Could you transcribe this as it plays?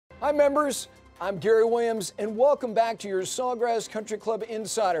Hi members, I'm Gary Williams and welcome back to your Sawgrass Country Club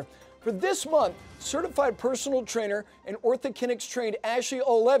Insider. For this month, certified personal trainer and orthokinetics trained Ashley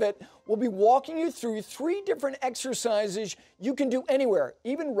O'Levitt will be walking you through 3 different exercises you can do anywhere,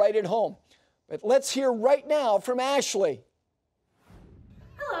 even right at home. But let's hear right now from Ashley.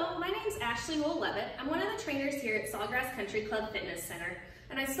 Hello, my name's Ashley O'Levitt. I'm one of the trainers here at Sawgrass Country Club Fitness Center,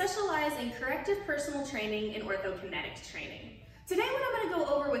 and I specialize in corrective personal training and orthokinetics training. Today what I'm going to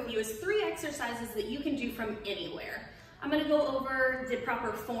go over with you is 3 exercises that you can do from anywhere. I'm going to go over the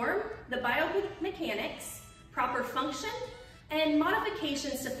proper form, the biomechanics, proper function, and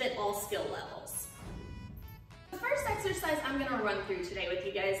modifications to fit all skill levels. The first exercise I'm going to run through today with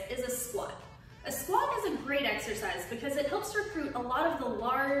you guys is a squat. A squat is a great exercise because it helps recruit a lot of the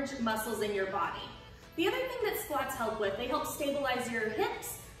large muscles in your body. The other thing that squats help with, they help stabilize your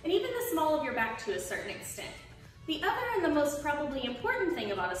hips and even the small of your back to a certain extent. The other and the most probably important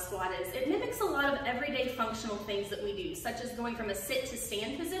thing about a squat is it mimics a lot of everyday functional things that we do, such as going from a sit to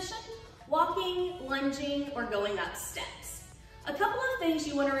stand position, walking, lunging, or going up steps. A couple of things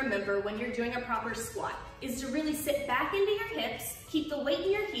you want to remember when you're doing a proper squat is to really sit back into your hips, keep the weight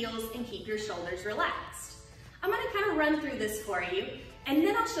in your heels, and keep your shoulders relaxed. I'm going to kind of run through this for you, and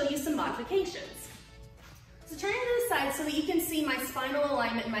then I'll show you some modifications. So turning to the side so that you can see my spinal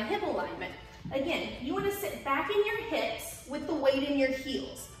alignment and my hip alignment. Again, you want to sit back in your hips with the weight in your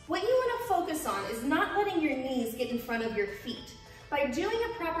heels. What you want to focus on is not letting your knees get in front of your feet. By doing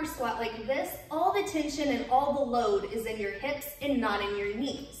a proper squat like this, all the tension and all the load is in your hips and not in your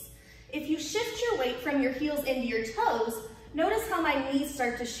knees. If you shift your weight from your heels into your toes, notice how my knees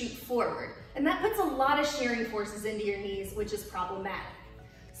start to shoot forward. And that puts a lot of shearing forces into your knees, which is problematic.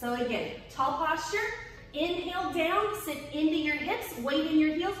 So again, tall posture, inhale down, sit into your hips, weight in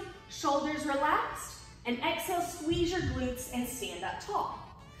your heels, shoulders relaxed, and exhale, squeeze your glutes and stand up tall.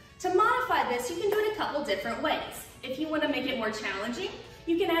 To modify this, you can do it a couple different ways. If you want to make it more challenging,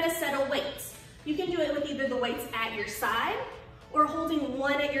 you can add a set of weights. You can do it with either the weights at your side or holding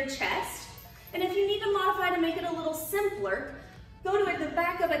one at your chest. And if you need to modify to make it a little simpler, go to the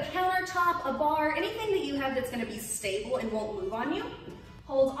back of a countertop, a bar, anything that you have that's going to be stable and won't move on you.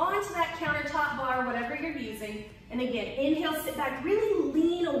 Hold on to that countertop bar, whatever you're using, and again, inhale, sit back, really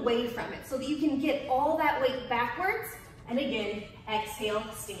lean away from it so that you can get all that weight backwards, and again, exhale,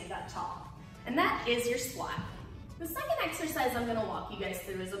 stand up tall. And that is your squat. The second exercise I'm gonna walk you guys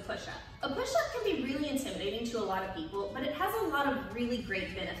through is a push-up. A push-up can be really intimidating to a lot of people, but it has a lot of really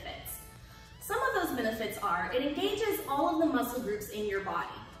great benefits. Some of those benefits are, it engages all of the muscle groups in your body,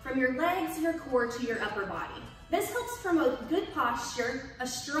 from your legs, your core, to your upper body. This helps promote good posture, a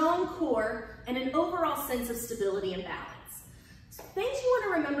strong core, and an overall sense of stability and balance. So things you want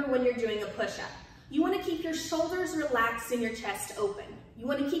to remember when you're doing a push-up. You want to keep your shoulders relaxed and your chest open. You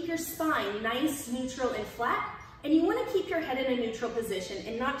want to keep your spine nice, neutral, and flat, and you want to keep your head in a neutral position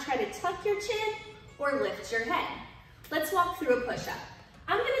and not try to tuck your chin or lift your head. Let's walk through a push-up.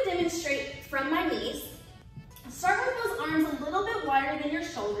 I'm going to demonstrate from my knees. Start with those arms a little bit wider than your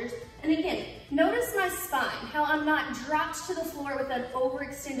shoulders. And again, notice my spine, how I'm not dropped to the floor with an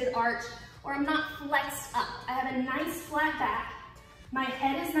overextended arch, or I'm not flexed up. I have a nice flat back, my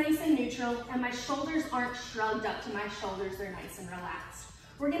head is nice and neutral, and my shoulders aren't shrugged up to my shoulders, they're nice and relaxed.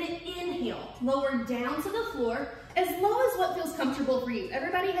 We're gonna inhale, lower down to the floor, as low as what feels comfortable for you.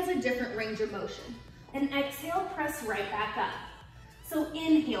 Everybody has a different range of motion. And exhale, press right back up. So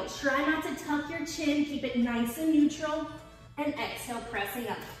inhale, try not to tuck your chin, keep it nice and neutral, and exhale, pressing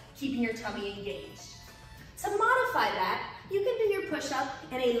up, keeping your tummy engaged. To modify that, you can do your push-up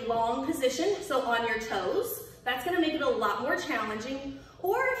in a long position, so on your toes. That's gonna make it a lot more challenging.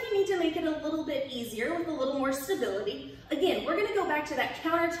 Or if you need to make it a little bit easier with a little more stability, again, we're gonna go back to that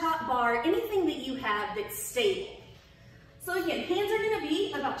countertop bar, anything that you have that's stable. So again, hands are gonna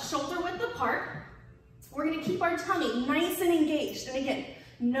be about shoulder width apart. We're gonna keep our tummy nice and engaged. And again,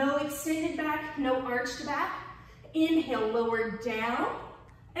 no extended back, no arched back. Inhale, lower down,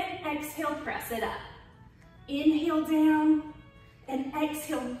 and exhale, press it up. Inhale down, and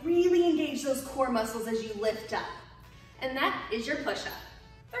exhale, really engage those core muscles as you lift up. And that is your push-up.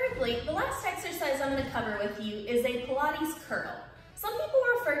 Thirdly, the last exercise I'm gonna cover with you is a Pilates curl. Some people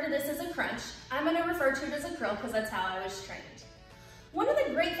refer to this as a crunch. I'm gonna refer to it as a curl because that's how I was trained. One of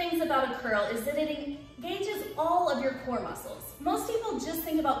the great things about a curl is that it engages all of your core muscles. Most people just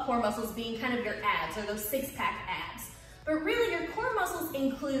think about core muscles being kind of your abs or those six-pack abs. But really, your core muscles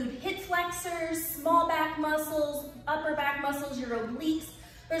include hip flexors, small back muscles, upper back muscles, your obliques.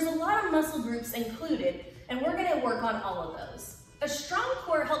 There's a lot of muscle groups included, and we're gonna work on all of those. A strong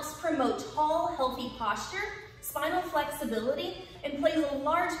core helps promote tall, healthy posture, spinal flexibility, and plays a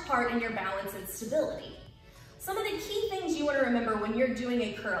large part in your balance and stability. Some of the key things you want to remember when you're doing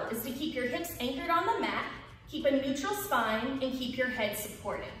a curl is to keep your hips anchored on the mat, keep a neutral spine, and keep your head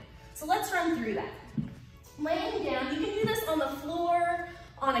supported. So let's run through that. Laying down, you can do this on the floor,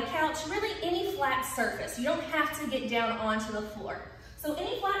 on a couch, really any flat surface. You don't have to get down onto the floor. So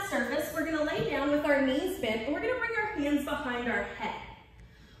any flat surface, we're gonna lay down with our knees bent, and we're gonna bring our hands behind our head.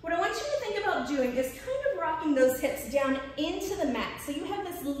 What I want you to think about doing is kind of rocking those hips down into the mat, so you have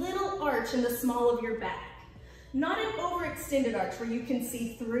this little arch in the small of your back. Not an overextended arch where you can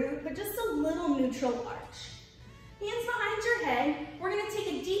see through, but just a little neutral arch. Hands behind your head. We're gonna take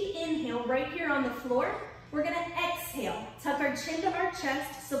a deep inhale right here on the floor. We're gonna exhale, tuck our chin to our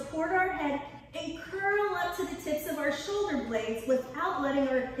chest, support our head, and curl up to the tips of our shoulder blades without letting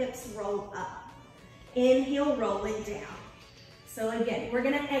our hips roll up. Inhale, roll it down. So again, we're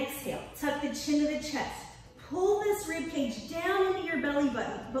gonna exhale, tuck the chin to the chest, pull this rib cage down into your belly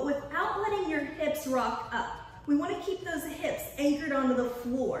button, but without letting your hips rock up. We wanna keep those hips anchored onto the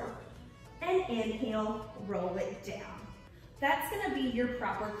floor. And inhale, roll it down. That's gonna be your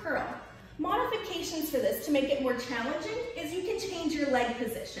proper curl. Modifications for this to make it more challenging is you can change your leg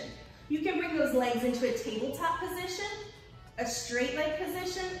position. You can bring those legs into a tabletop position, a straight leg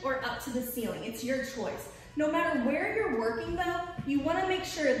position, or up to the ceiling. It's your choice. No matter where you're working though, you wanna make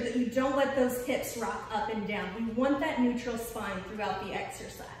sure that you don't let those hips rock up and down. We want that neutral spine throughout the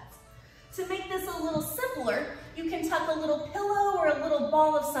exercise. To make this a little simpler, you can tuck a little pillow or a little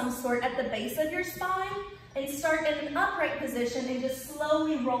ball of some sort at the base of your spine and start in an upright position and just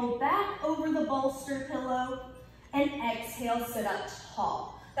slowly roll back over the bolster pillow and exhale, sit up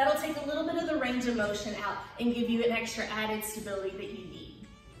tall. That'll take a little bit of the range of motion out and give you an extra added stability that you need.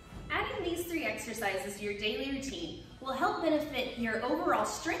 Adding these 3 exercises to your daily routine will help benefit your overall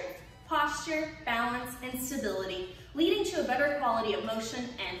strength, posture, balance, and stability, leading to a better quality of motion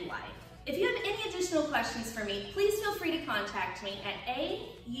and life. If you have any additional questions for me, please feel free to contact me at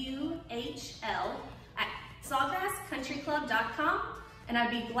auhl@sawgrasscountryclub.com, and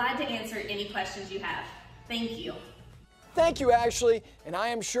I'd be glad to answer any questions you have. Thank you. Thank you, Ashley, and I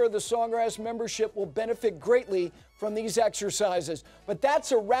am sure the Sawgrass membership will benefit greatly from these exercises. But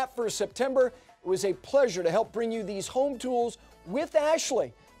that's a wrap for September. It was a pleasure to help bring you these home tools with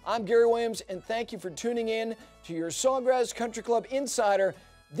Ashley. I'm Gary Williams, and thank you for tuning in to your Sawgrass Country Club Insider.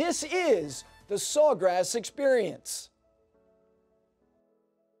 This is the Sawgrass Experience.